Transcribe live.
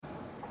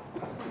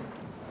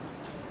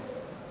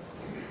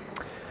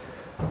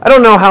I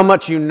don't know how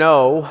much you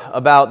know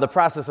about the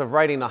process of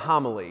writing a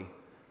homily,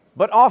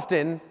 but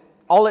often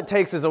all it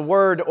takes is a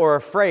word or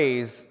a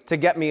phrase to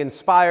get me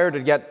inspired,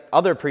 to get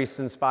other priests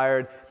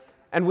inspired,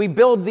 and we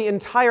build the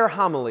entire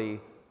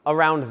homily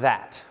around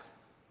that.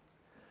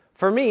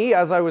 For me,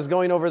 as I was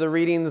going over the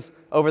readings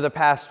over the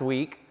past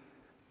week,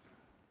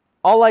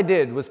 all I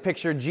did was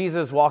picture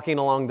Jesus walking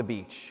along the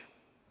beach.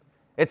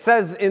 It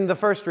says in the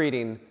first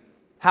reading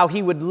how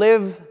he would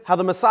live, how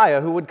the Messiah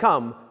who would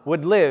come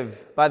would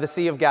live by the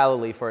Sea of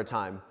Galilee for a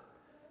time.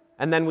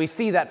 And then we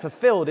see that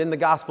fulfilled in the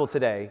gospel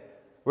today,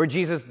 where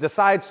Jesus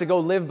decides to go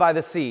live by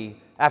the sea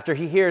after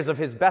he hears of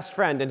his best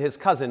friend and his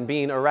cousin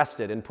being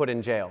arrested and put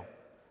in jail.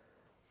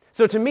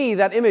 So to me,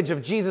 that image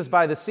of Jesus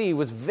by the sea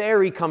was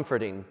very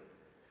comforting,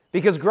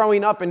 because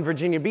growing up in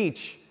Virginia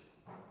Beach,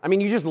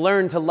 you just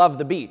learn to love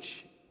the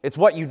beach. It's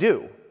what you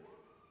do.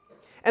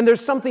 And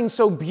there's something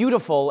so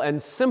beautiful and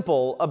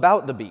simple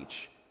about the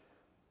beach.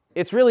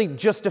 It's really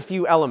just a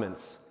few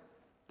elements.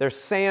 There's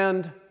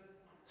sand,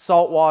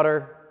 salt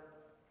water,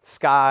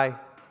 sky,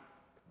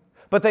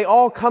 but they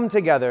all come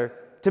together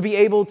to be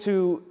able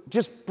to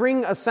just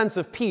bring a sense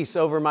of peace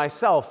over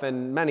myself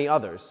and many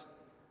others.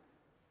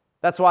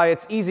 That's why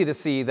it's easy to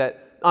see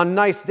that on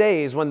nice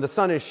days when the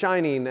sun is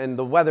shining and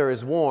the weather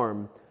is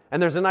warm,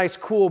 and there's a nice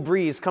cool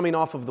breeze coming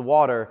off of the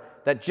water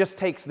that just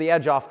takes the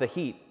edge off the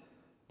heat,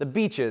 the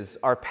beaches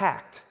are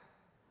packed.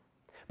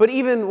 But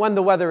even when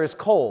the weather is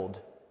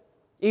cold,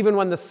 even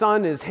when the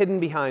sun is hidden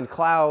behind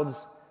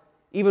clouds,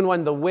 even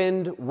when the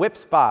wind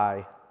whips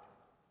by,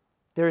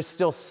 there is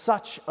still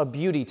such a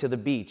beauty to the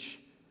beach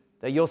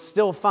that you'll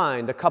still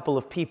find a couple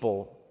of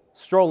people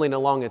strolling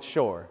along its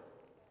shore.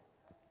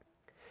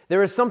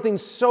 There is something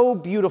so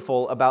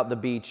beautiful about the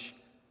beach,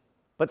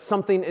 but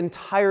something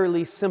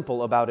entirely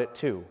simple about it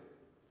too.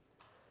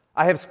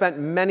 I have spent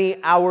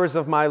many hours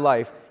of my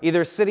life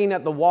either sitting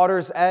at the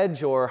water's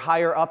edge or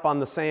higher up on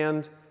the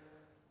sand,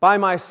 by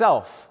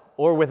myself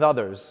or with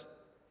others,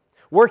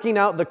 working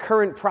out the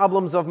current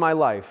problems of my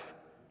life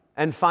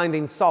and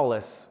finding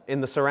solace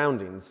in the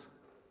surroundings.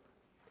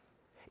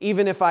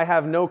 Even if I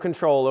have no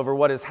control over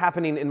what is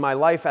happening in my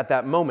life at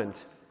that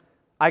moment,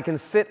 I can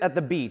sit at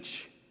the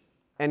beach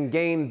and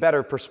gain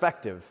better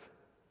perspective.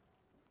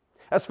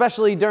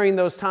 Especially during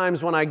those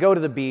times when I go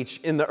to the beach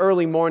in the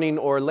early morning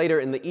or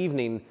later in the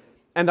evening,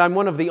 and I'm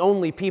one of the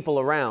only people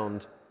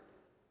around,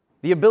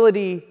 the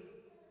ability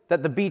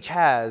that the beach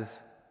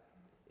has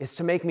is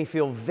to make me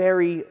feel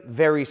very,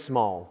 very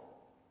small.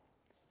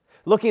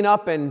 Looking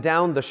up and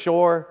down the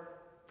shore,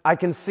 I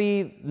can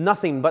see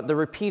nothing but the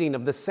repeating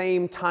of the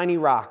same tiny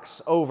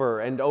rocks over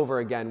and over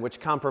again,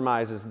 which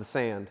compromises the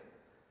sand.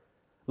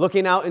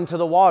 Looking out into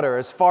the water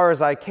as far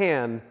as I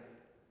can,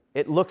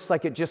 it looks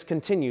like it just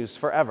continues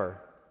forever.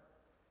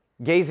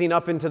 Gazing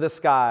up into the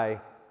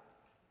sky,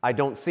 I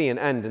don't see an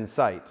end in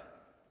sight.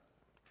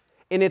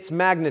 In its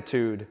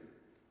magnitude,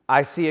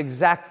 I see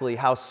exactly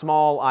how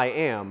small I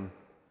am,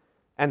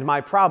 and my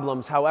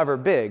problems, however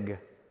big,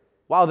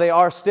 while they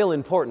are still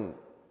important,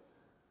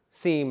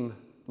 seem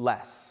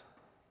less.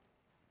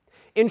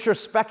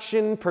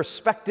 Introspection,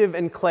 perspective,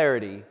 and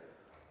clarity,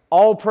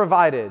 all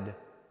provided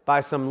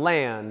by some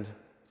land,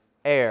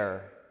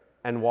 air,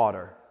 and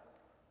water.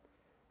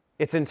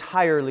 It's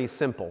entirely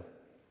simple.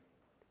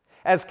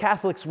 As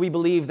Catholics, we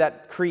believe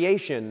that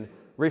creation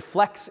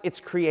reflects its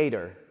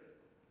creator,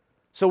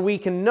 so we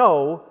can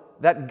know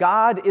that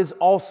God is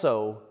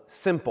also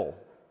simple.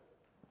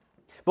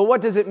 But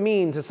what does it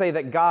mean to say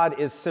that God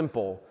is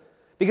simple?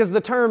 Because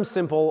the term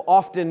simple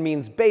often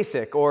means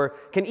basic or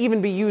can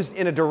even be used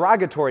in a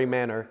derogatory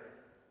manner.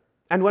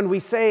 And when we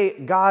say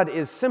God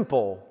is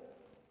simple,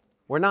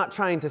 we're not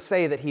trying to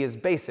say that he is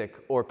basic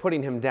or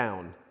putting him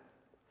down.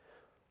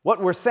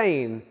 What we're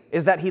saying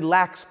is that he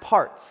lacks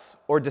parts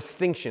or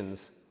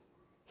distinctions.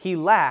 He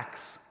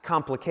lacks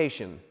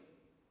complication.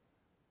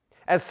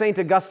 As St.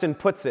 Augustine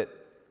puts it,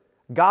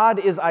 God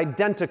is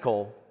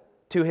identical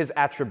to his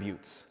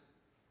attributes.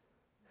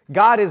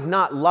 God is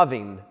not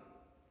loving.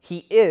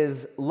 He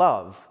is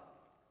love.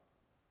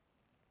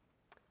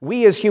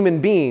 We as human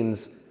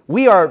beings,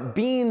 we are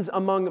beings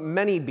among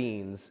many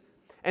beings,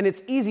 and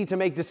it's easy to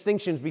make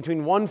distinctions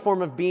between one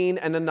form of being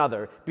and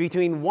another,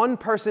 between one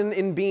person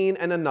in being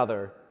and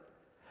another.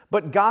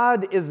 But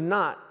God is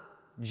not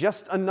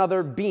just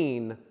another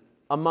being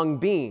among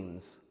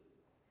beings,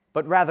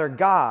 but rather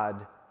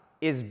God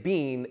is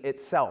being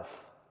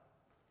itself.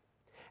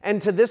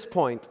 And to this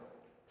point,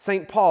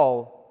 St.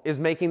 Paul is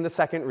making the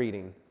second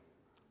reading.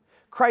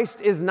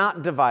 Christ is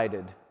not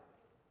divided.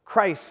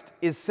 Christ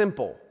is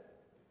simple.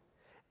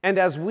 And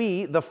as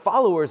we, the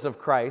followers of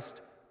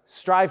Christ,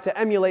 strive to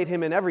emulate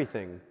him in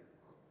everything,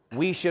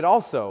 we should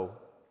also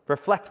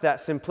reflect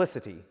that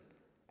simplicity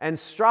and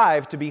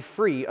strive to be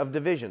free of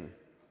division.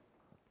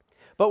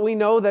 But we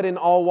know that in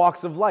all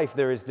walks of life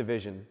there is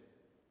division.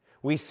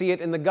 We see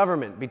it in the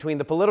government between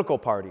the political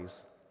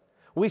parties.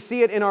 We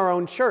see it in our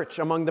own church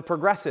among the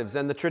progressives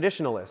and the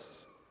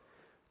traditionalists.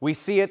 We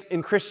see it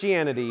in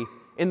Christianity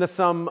in the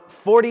some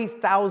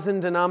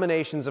 40,000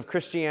 denominations of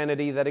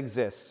Christianity that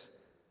exists.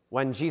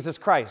 when Jesus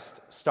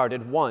Christ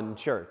started one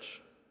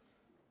church.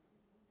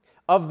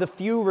 Of the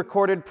few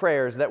recorded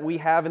prayers that we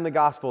have in the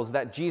Gospels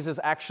that Jesus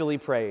actually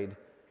prayed,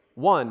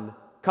 one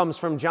comes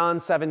from John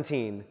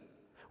 17,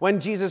 when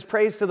Jesus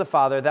prays to the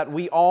Father that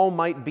we all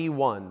might be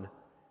one,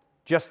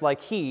 just like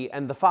He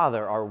and the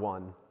Father are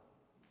one.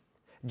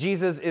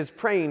 Jesus is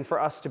praying for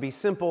us to be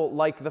simple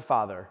like the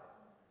Father,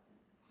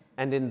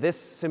 and in this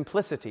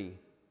simplicity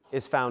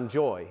is found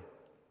joy.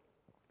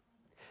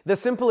 The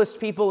simplest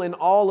people in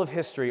all of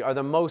history are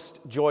the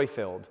most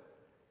joy-filled.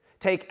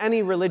 Take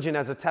any religion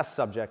as a test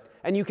subject,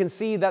 and you can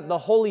see that the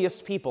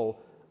holiest people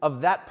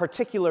of that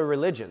particular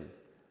religion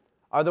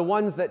are the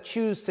ones that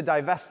choose to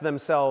divest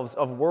themselves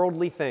of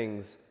worldly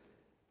things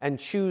and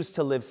choose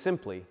to live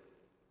simply.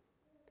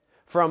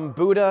 From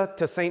Buddha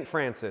to St.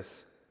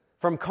 Francis,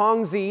 from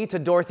Kongzi to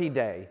Dorothy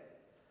Day,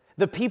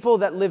 the people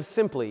that live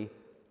simply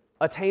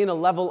attain a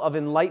level of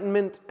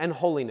enlightenment and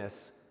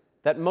holiness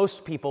that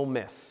most people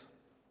miss.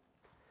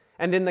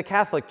 And in the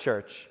Catholic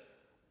Church,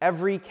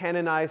 every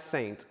canonized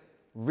saint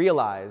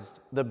realized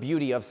the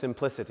beauty of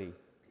simplicity.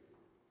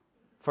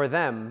 For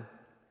them,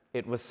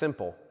 it was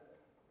simple.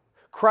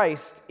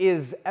 Christ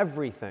is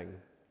everything,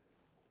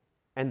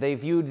 and they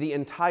viewed the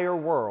entire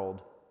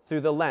world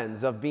through the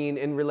lens of being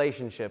in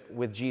relationship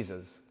with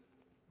Jesus.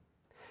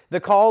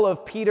 The call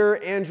of Peter,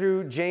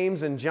 Andrew,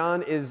 James, and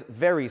John is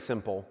very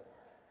simple.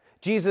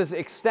 Jesus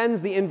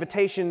extends the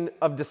invitation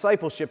of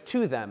discipleship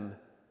to them,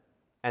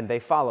 and they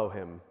follow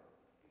him.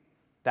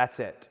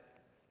 That's it.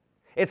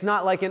 It's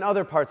not like in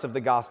other parts of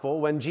the gospel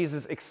when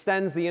Jesus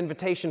extends the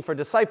invitation for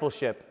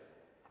discipleship,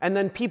 and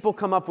then people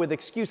come up with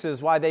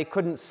excuses why they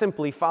couldn't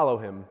simply follow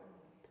him.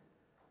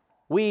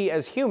 We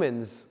as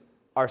humans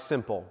are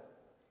simple.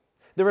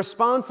 The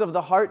response of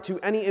the heart to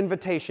any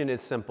invitation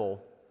is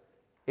simple.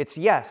 It's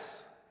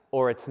yes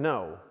or it's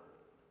no.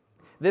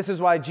 This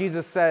is why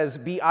Jesus says,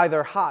 "Be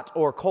either hot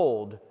or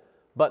cold,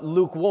 but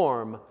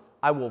lukewarm,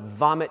 I will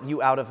vomit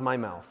you out of my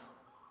mouth."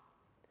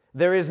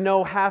 There is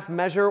no half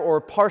measure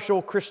or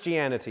partial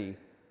Christianity.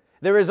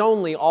 There is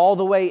only all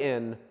the way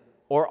in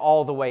or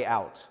all the way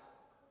out.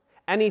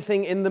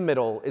 Anything in the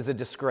middle is a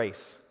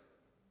disgrace.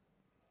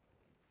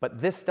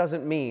 But this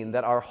doesn't mean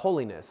that our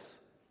holiness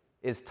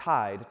is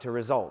tied to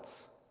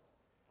results.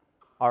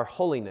 Our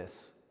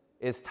holiness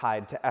is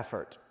tied to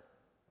effort.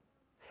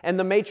 And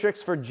the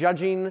matrix for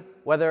judging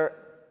whether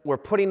we're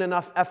putting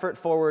enough effort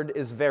forward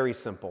is very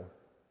simple.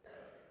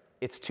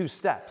 It's 2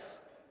 steps.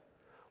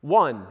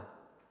 1,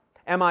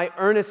 am I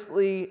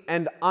earnestly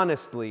and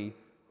honestly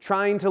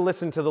trying to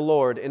listen to the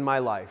Lord in my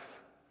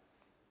life?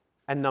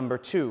 And number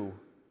 2,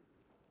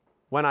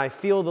 when I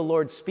feel the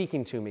Lord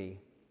speaking to me,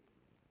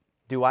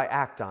 do I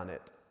act on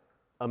it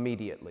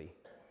immediately?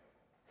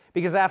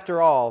 Because after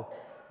all,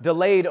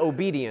 delayed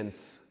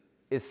obedience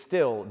is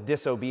still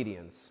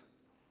disobedience.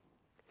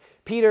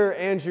 Peter,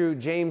 Andrew,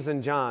 James,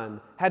 and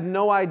John had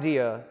no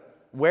idea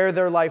where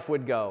their life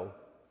would go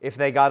if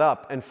they got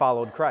up and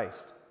followed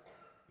Christ.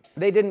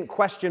 They didn't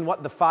question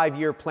what the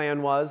 5-year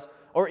plan was,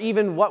 or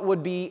even what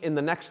would be in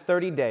the next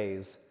 30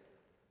 days.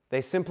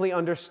 They simply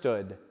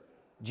understood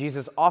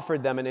Jesus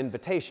offered them an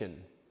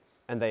invitation,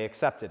 and they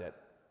accepted it.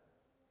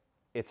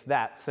 It's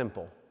that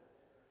simple.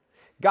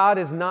 God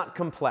is not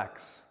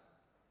complex.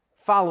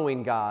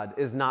 Following God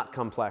is not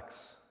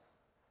complex.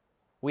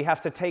 We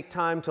have to take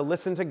time to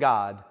listen to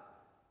God,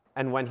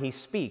 and when He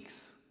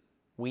speaks,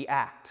 we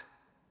act.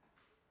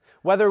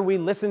 Whether we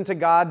listen to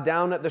God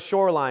down at the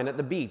shoreline at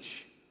the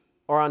beach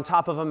or on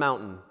top of a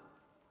mountain,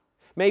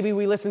 maybe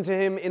we listen to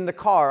Him in the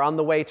car on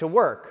the way to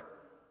work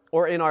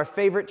or in our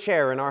favorite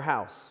chair in our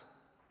house.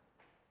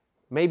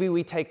 Maybe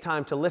we take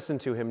time to listen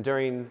to Him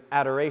during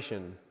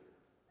adoration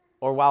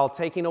or while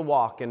taking a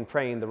walk and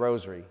praying the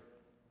rosary.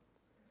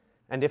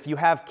 And if you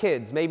have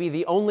kids, maybe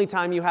the only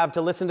time you have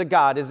to listen to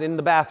God is in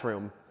the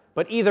bathroom.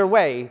 But either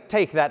way,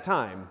 take that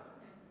time.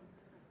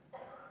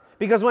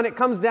 Because when it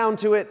comes down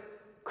to it,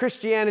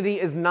 Christianity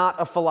is not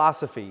a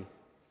philosophy.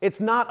 It's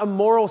not a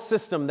moral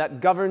system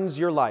that governs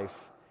your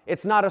life.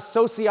 It's not a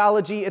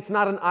sociology, it's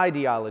not an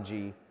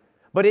ideology.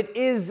 But it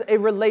is a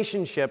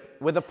relationship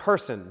with a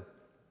person.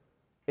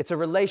 It's a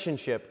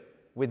relationship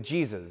with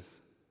Jesus.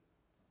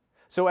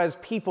 So as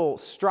people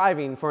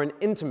striving for an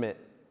intimate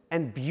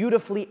and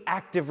beautifully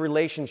active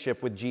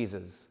relationship with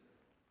Jesus,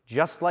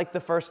 just like the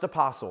first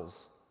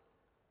apostles,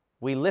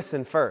 we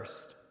listen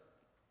first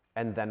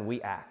and then we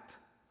act.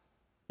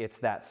 It's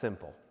that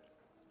simple.